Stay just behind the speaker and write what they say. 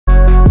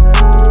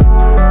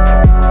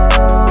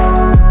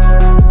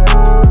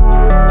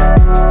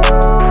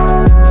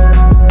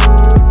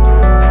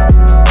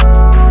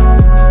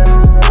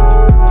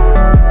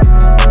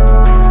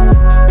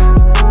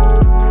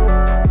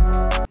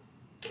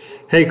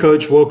Hey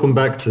coach, welcome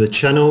back to the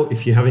channel.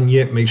 If you haven't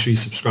yet, make sure you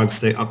subscribe to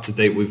stay up to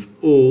date with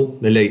all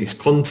the latest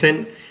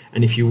content.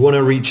 And if you want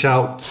to reach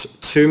out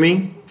to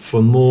me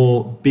for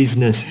more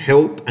business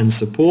help and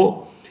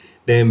support,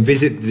 then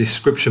visit the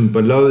description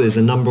below. There's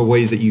a number of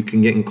ways that you can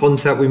get in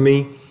contact with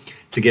me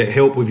to get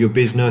help with your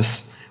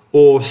business,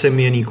 or send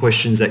me any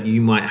questions that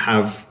you might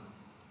have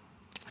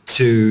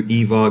to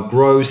either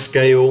grow,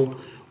 scale,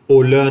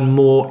 or learn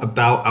more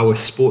about our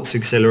Sports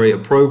Accelerator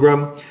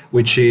program,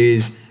 which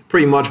is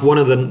pretty much one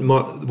of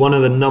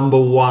the number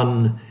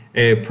one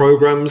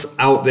programs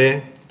out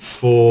there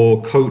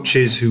for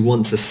coaches who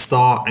want to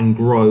start and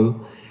grow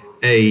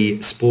a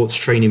sports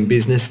training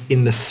business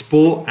in the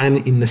sport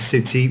and in the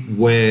city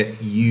where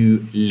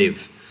you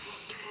live.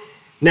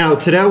 Now,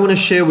 today I want to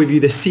share with you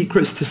the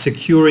secrets to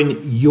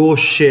securing your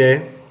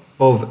share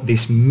of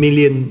this $1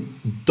 million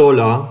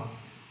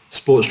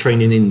sports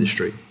training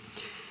industry.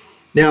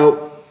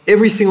 Now,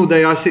 every single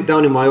day I sit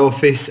down in my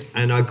office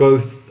and I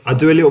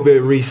do a little bit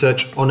of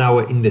research on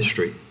our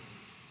industry.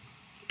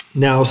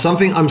 Now,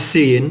 something I'm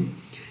seeing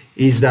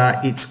is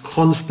that it's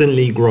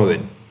constantly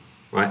growing,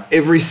 right?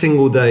 Every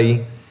single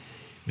day,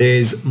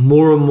 there's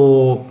more and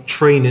more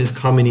trainers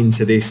coming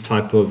into this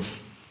type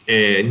of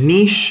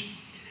niche.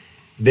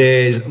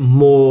 There's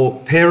more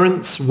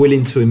parents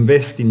willing to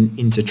invest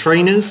into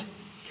trainers.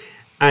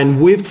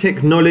 And with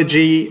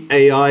technology,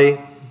 AI,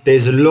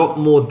 there's a lot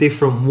more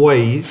different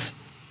ways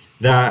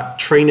that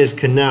trainers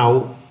can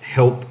now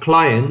help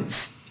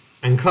clients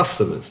and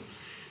customers.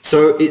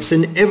 So it's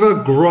an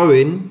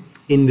ever-growing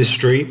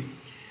industry,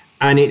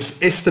 and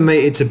it's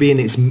estimated to be in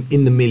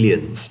the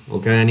millions,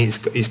 okay? And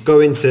it's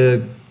going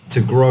to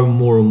grow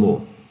more and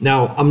more.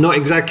 Now, I'm not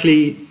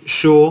exactly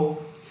sure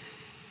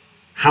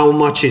how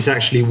much it's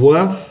actually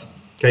worth,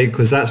 okay?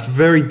 Because that's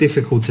very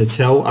difficult to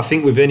tell. I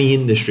think with any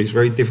industry, it's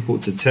very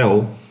difficult to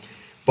tell.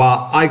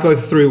 But I go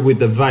through with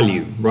the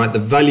value, right? The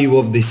value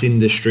of this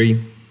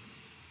industry,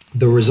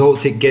 the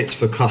results it gets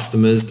for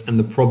customers, and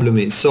the problem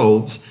it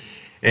solves.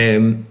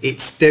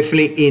 It's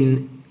definitely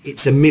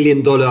it's $1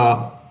 million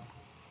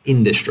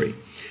industry.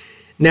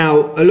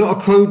 Now, a lot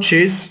of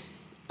coaches,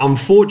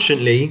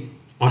 unfortunately,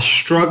 are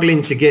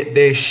struggling to get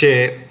their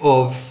share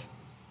of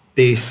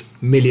this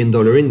 $1 million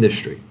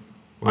industry,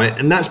 right?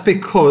 And that's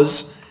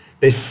because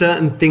there's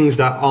certain things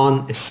that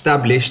aren't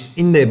established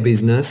in their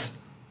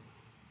business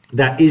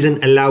that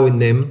isn't allowing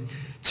them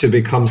to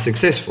become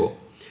successful,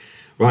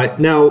 right?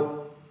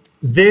 Now,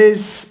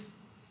 there's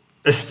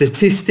a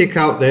statistic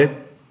out there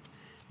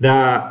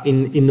that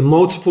in the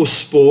multiple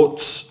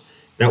sports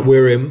that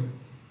we're in,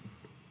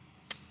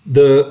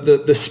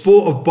 the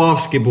sport of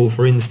basketball,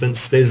 for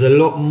instance, there's a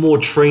lot more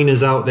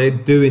trainers out there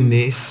doing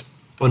this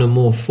on a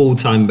more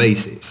full-time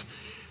basis.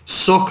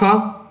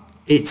 Soccer,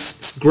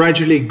 it's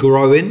gradually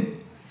growing,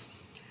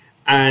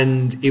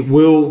 and it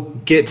will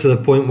get to the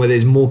point where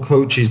there's more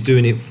coaches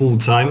doing it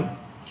full-time.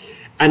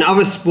 And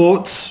other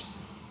sports,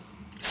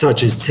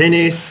 such as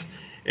tennis,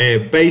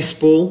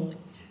 baseball,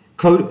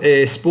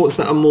 sports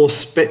that are more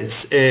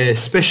specialized,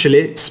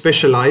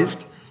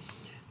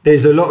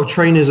 there's a lot of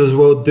trainers as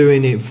well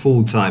doing it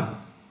full-time,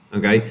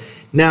 okay?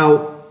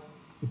 Now,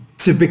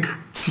 to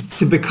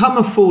become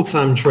a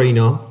full-time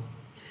trainer,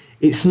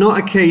 it's not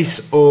a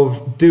case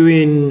of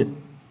doing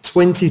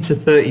 20 to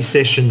 30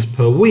 sessions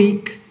per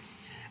week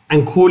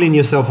and calling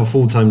yourself a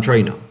full-time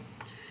trainer,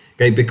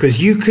 okay?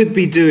 Because you could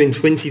be doing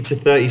 20 to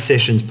 30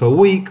 sessions per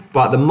week,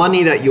 but the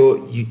money that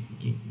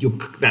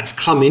that's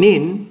coming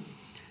in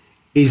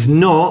is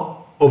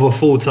not of a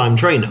full-time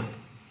trainer,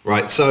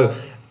 right? So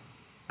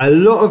a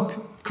lot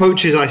of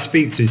coaches I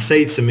speak to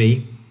say to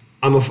me,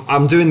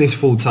 I'm doing this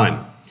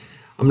full-time.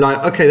 I'm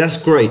like, okay,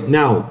 that's great.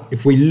 Now,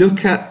 if we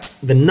look at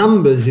the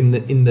numbers in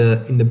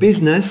the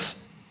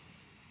business,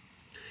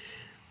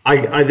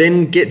 I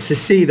then get to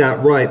see that,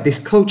 right, this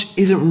coach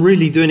isn't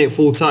really doing it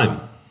full-time.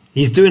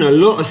 He's doing a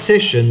lot of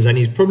sessions, and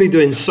he's probably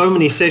doing so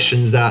many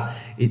sessions that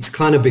it's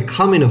kind of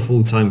becoming a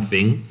full-time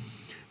thing.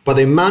 But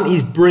the amount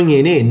he's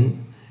bringing in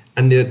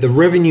and the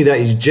revenue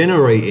that he's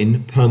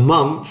generating per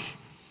month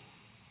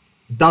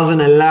doesn't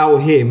allow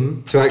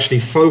him to actually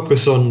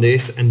focus on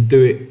this and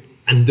do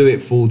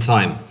it full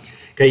time.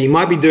 Okay, he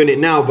might be doing it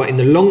now, but in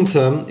the long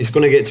term, it's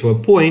going to get to a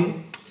point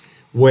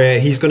where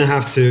he's going to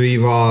have to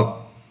either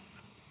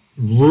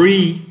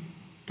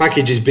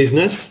repackage his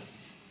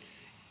business,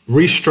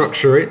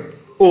 restructure it,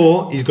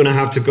 or he's going to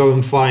have to go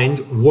and find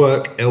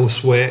work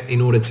elsewhere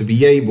in order to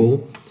be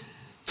able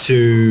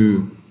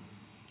to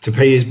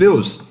pay his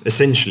bills,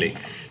 essentially.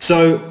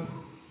 So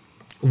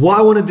what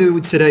I want to do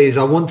today is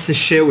I want to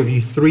share with you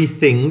 3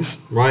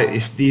 things, right?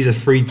 These are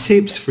 3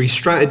 tips, 3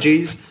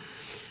 strategies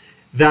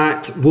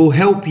that will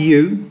help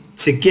you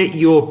to get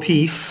your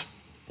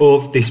piece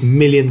of this $1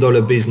 million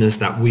business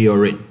that we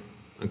are in,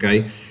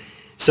 okay?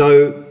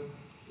 So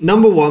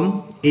number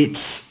 1,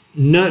 it's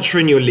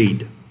nurturing your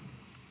lead.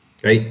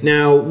 Okay,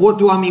 now what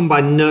do I mean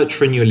by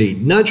nurturing your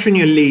lead? Nurturing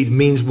your lead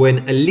means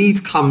when a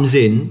lead comes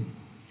in,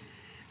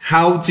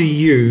 how do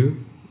you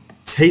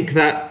take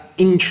that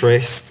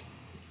interest,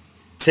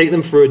 take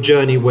them through a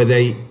journey where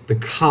they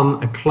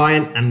become a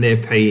client and they're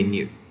paying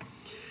you?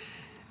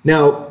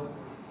 Now,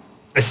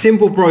 a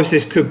simple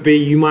process could be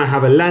you might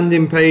have a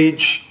landing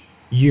page,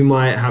 you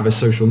might have a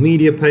social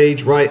media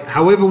page, right?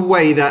 However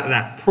way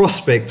that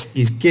prospect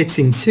is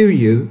getting to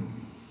you,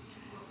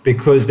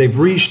 because they've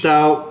reached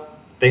out,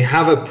 they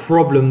have a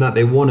problem that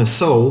they want to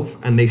solve,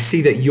 and they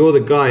see that you're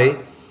the guy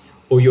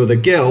or you're the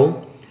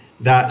girl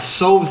that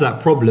solves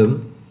that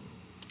problem.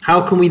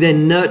 How can we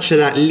then nurture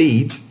that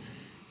lead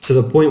to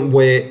the point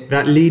where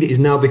that lead is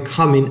now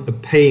becoming a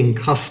paying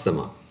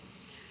customer?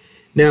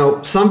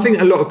 Now, something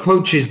a lot of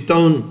coaches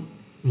don't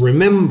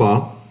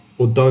remember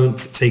or don't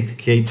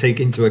take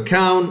into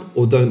account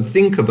or don't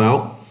think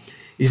about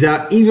is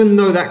that even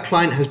though that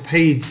client has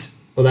paid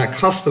or that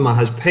customer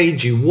has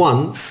paid you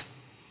once,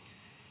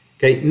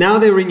 okay, now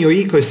they're in your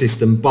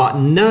ecosystem, but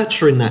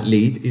nurturing that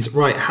lead is,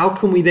 right, how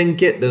can we then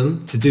get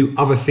them to do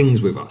other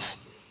things with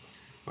us?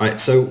 Right,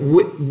 so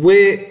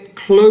we're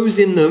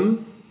closing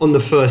them on the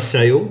first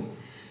sale,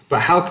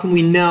 but how can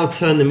we now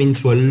turn them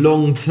into a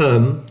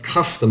long-term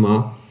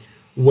customer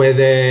where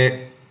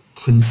they're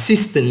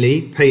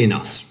consistently paying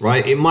us,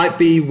 right? It might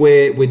be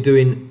where we're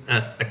doing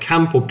a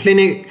camp or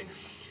clinic,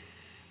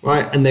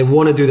 right? And they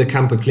want to do the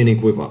camp or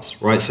clinic with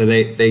us, right? So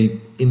they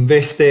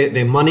invest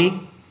their money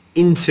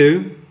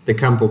into the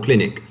camp or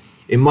clinic.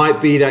 It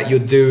might be that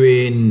you're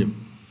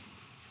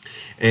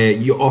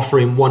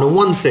offering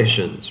one-on-one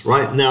sessions,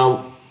 right?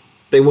 Now,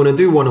 they want to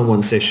do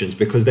one-on-one sessions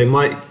because they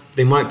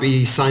might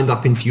be signed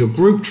up into your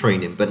group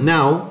training, but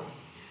now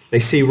they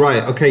see,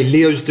 right, okay,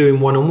 Leo's doing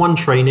one-on-one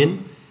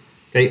training.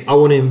 Okay, I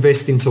want to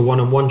invest into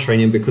one-on-one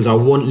training because I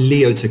want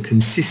Leo to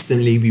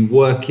consistently be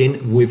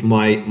working with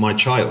my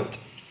child,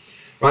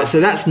 right? So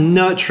that's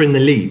nurturing the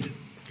lead.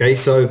 Okay,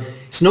 so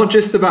it's not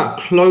just about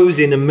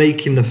closing and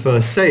making the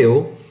first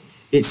sale.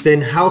 It's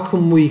then how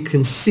can we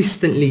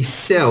consistently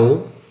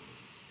sell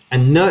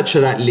and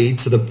nurture that lead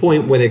to the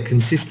point where they're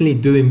consistently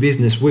doing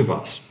business with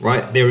us,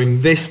 right? They're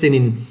investing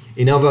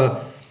in other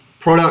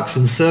products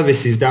and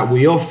services that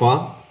we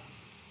offer,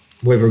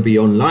 whether it be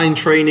online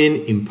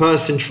training,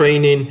 in-person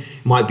training,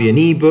 it might be an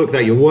ebook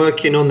that you're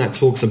working on that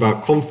talks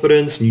about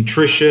confidence,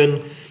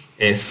 nutrition,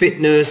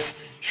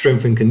 fitness,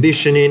 strength and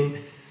conditioning,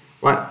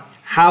 right?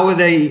 How are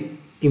they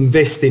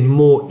investing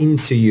more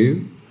into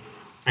you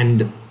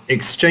and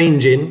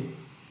exchanging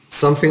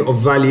something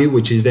of value,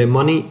 which is their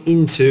money,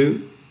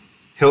 into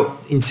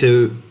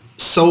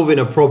solving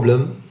a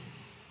problem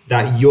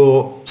that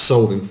you're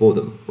solving for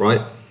them,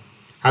 right?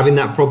 Having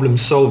that problem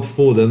solved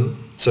for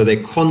them, so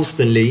they're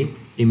constantly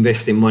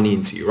investing money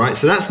into you, right?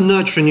 So that's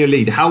nurturing your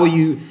lead. How are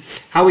you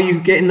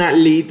getting that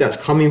lead that's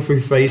coming through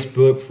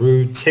Facebook,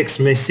 through text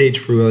message,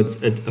 through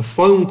a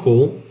phone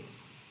call,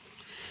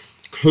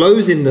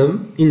 closing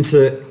them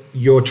into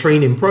your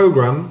training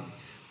program,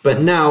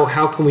 but now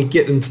how can we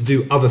get them to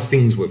do other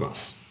things with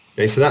us?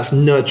 Okay, so that's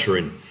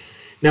nurturing.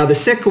 Now, the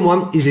second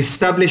one is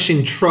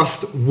establishing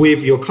trust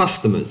with your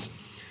customers.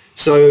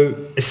 So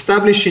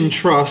establishing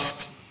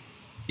trust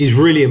is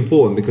really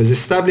important, because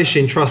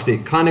establishing trust,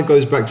 it kind of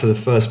goes back to the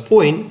first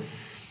point,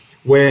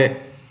 where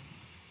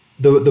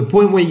the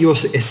point where you're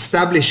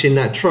establishing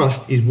that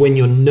trust is when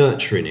you're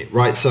nurturing it,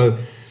 right? So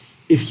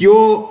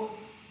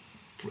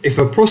if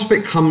a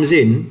prospect comes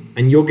in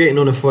and you're getting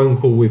on a phone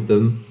call with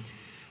them,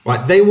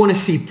 right, they want to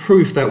see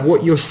proof that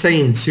what you're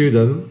saying to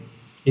them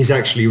is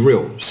actually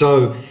real.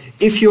 So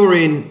if you're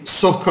in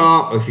soccer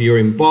or if you're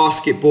in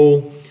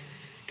basketball,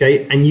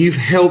 okay, and you've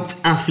helped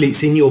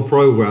athletes in your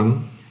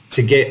program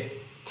to get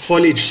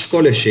college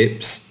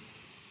scholarships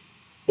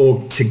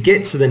or to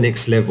get to the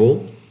next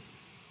level,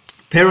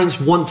 parents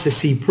want to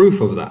see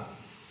proof of that.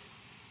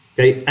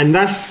 Okay, and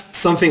that's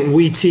something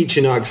we teach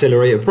in our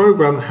accelerator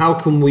program. How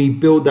can we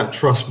build that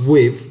trust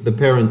with the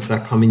parents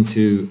that come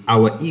into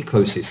our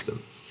ecosystem?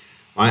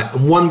 Right?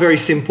 And one very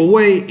simple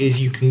way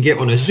is you can get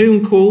on a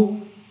Zoom call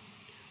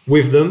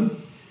with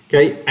them,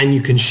 okay, and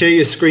you can share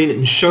your screen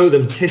and show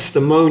them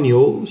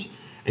testimonials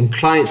and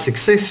client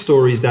success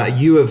stories that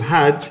you have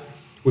had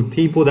with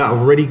people that have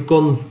already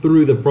gone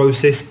through the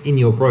process in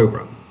your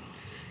program.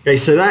 Okay,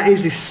 so that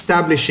is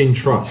establishing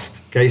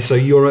trust. Okay, so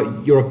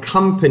you're a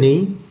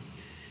company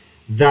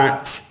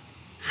that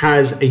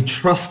has a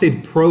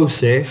trusted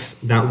process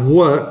that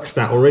works,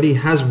 that already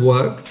has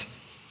worked,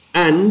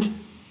 and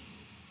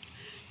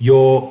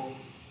you're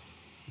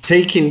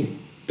taking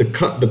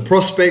the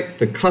prospect,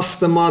 the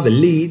customer, the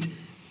lead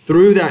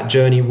through that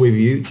journey with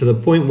you to the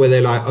point where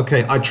they're like,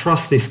 okay, I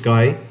trust this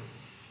guy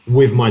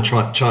with my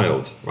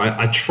child, right?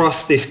 I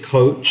trust this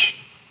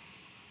coach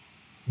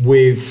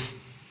with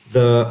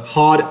the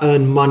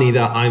hard-earned money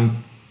that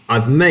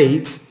I've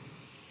made.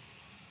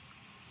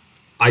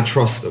 I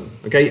trust them,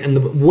 okay?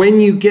 And when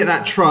you get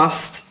that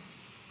trust,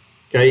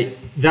 okay,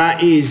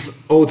 that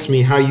is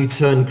ultimately how you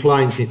turn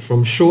clients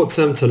from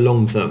short-term to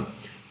long-term,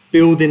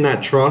 building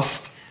that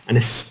trust and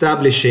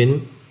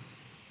establishing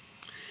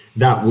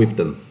that with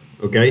them,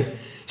 okay?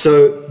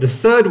 So the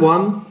third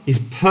one is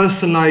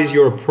personalize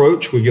your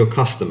approach with your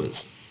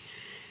customers.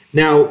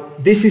 Now,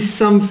 this is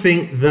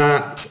something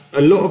that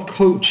a lot of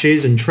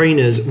coaches and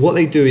trainers, what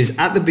they do is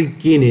at the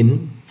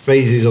beginning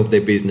phases of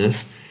their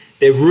business,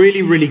 they're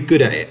really, really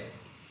good at it.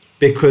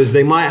 because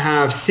they might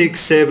have 6,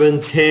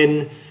 7,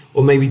 10,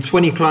 or maybe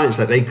 20 clients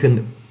that they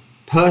can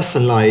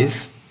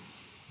personalize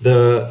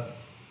the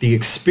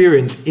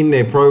experience in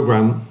their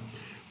program.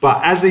 But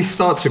as they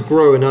start to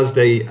grow and as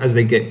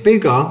they get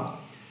bigger,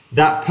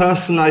 that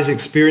personalized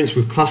experience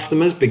with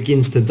customers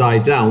begins to die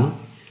down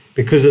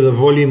because of the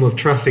volume of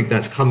traffic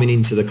that's coming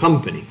into the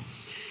company.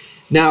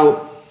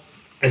 Now,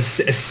 a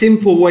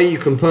simple way you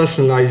can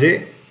personalize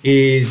it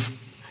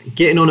is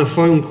getting on a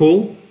phone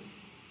call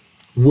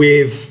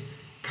with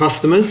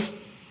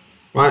customers,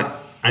 right,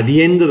 at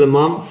the end of the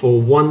month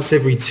or once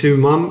every 2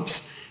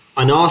 months,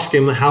 and ask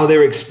them how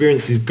their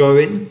experience is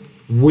going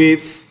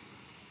with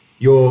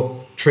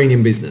your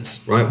training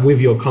business, right,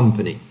 with your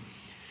company.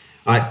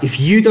 If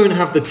you don't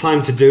have the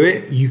time to do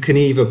it, you can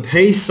either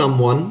pay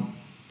someone,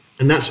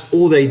 and that's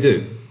all they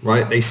do,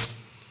 right? They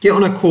get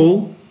on a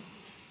call.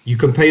 You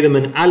can pay them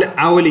an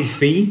hourly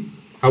fee,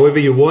 however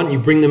you want. You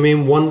bring them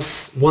in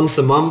once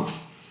a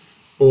month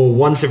or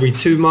once every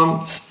 2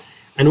 months,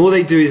 and all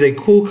they do is they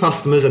call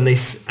customers and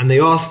they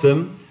ask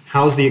them,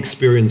 how's the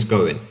experience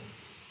going?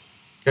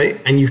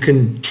 Okay, and you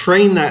can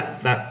train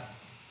that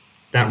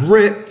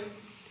rep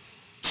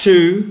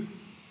to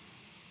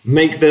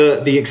make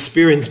the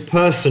experience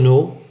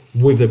personal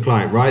with the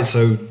client, right?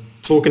 So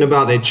talking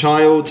about their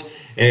child,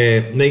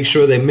 make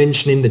sure they're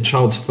mentioning the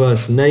child's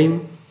first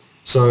name,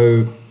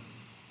 so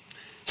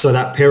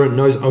that parent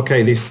knows,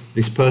 okay,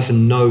 this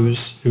person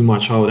knows who my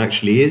child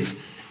actually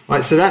is,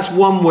 right? So that's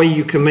one way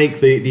you can make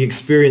the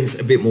experience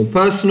a bit more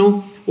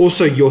personal.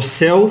 Also,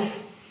 yourself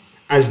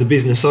as the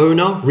business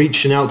owner,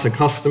 reaching out to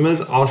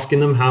customers, asking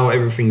them how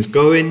everything's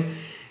going,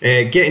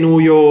 getting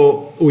all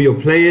your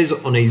players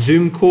on a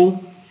Zoom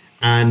call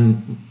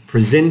and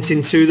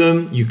presenting to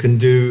them. You can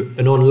do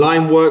an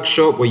online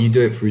workshop where you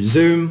do it through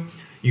Zoom.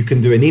 You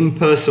can do an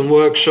in-person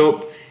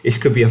workshop. This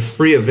could be a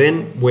free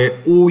event where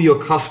all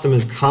your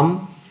customers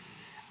come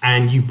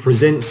and you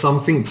present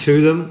something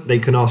to them. They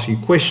can ask you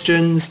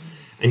questions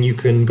and you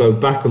can go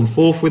back and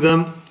forth with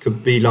them.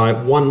 Could be like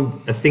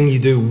a thing you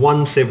do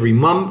once every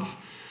month.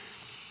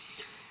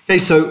 Okay,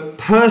 so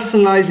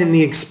personalizing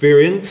the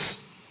experience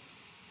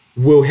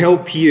will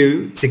help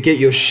you to get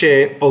your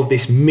share of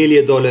this $1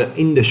 million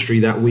industry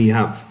that we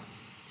have.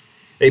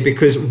 Okay,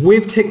 because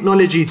with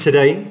technology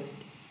today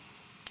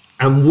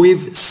and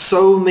with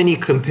so many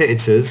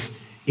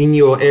competitors in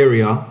your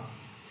area,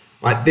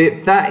 right,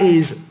 that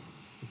is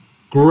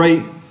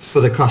great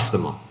for the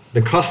customer.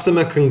 The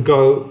customer can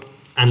go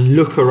and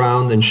look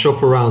around and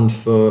shop around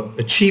for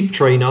a cheap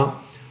trainer,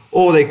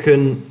 or they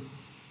can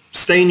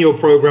stay in your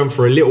program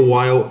for a little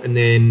while and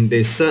then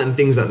there's certain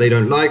things that they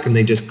don't like and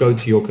they just go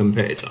to your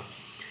competitor.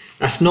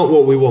 That's not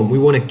what we want. We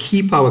want to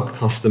keep our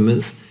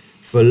customers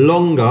for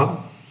longer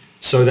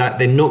so that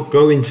they're not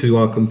going to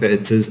our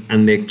competitors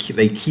and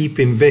they keep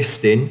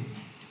investing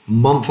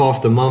month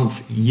after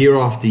month, year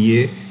after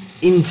year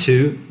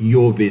into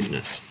your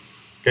business.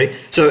 Okay.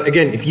 So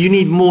again, if you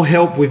need more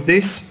help with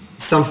this,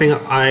 something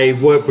I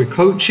work with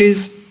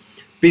coaches,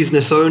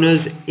 business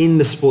owners in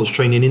the sports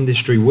training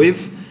industry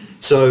with.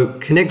 So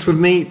connect with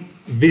me,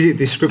 visit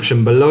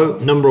description below,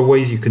 number of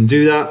ways you can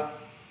do that.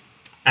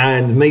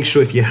 And make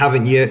sure if you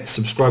haven't yet,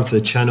 subscribe to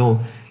the channel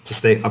to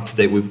stay up to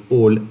date with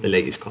all the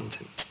latest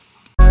content.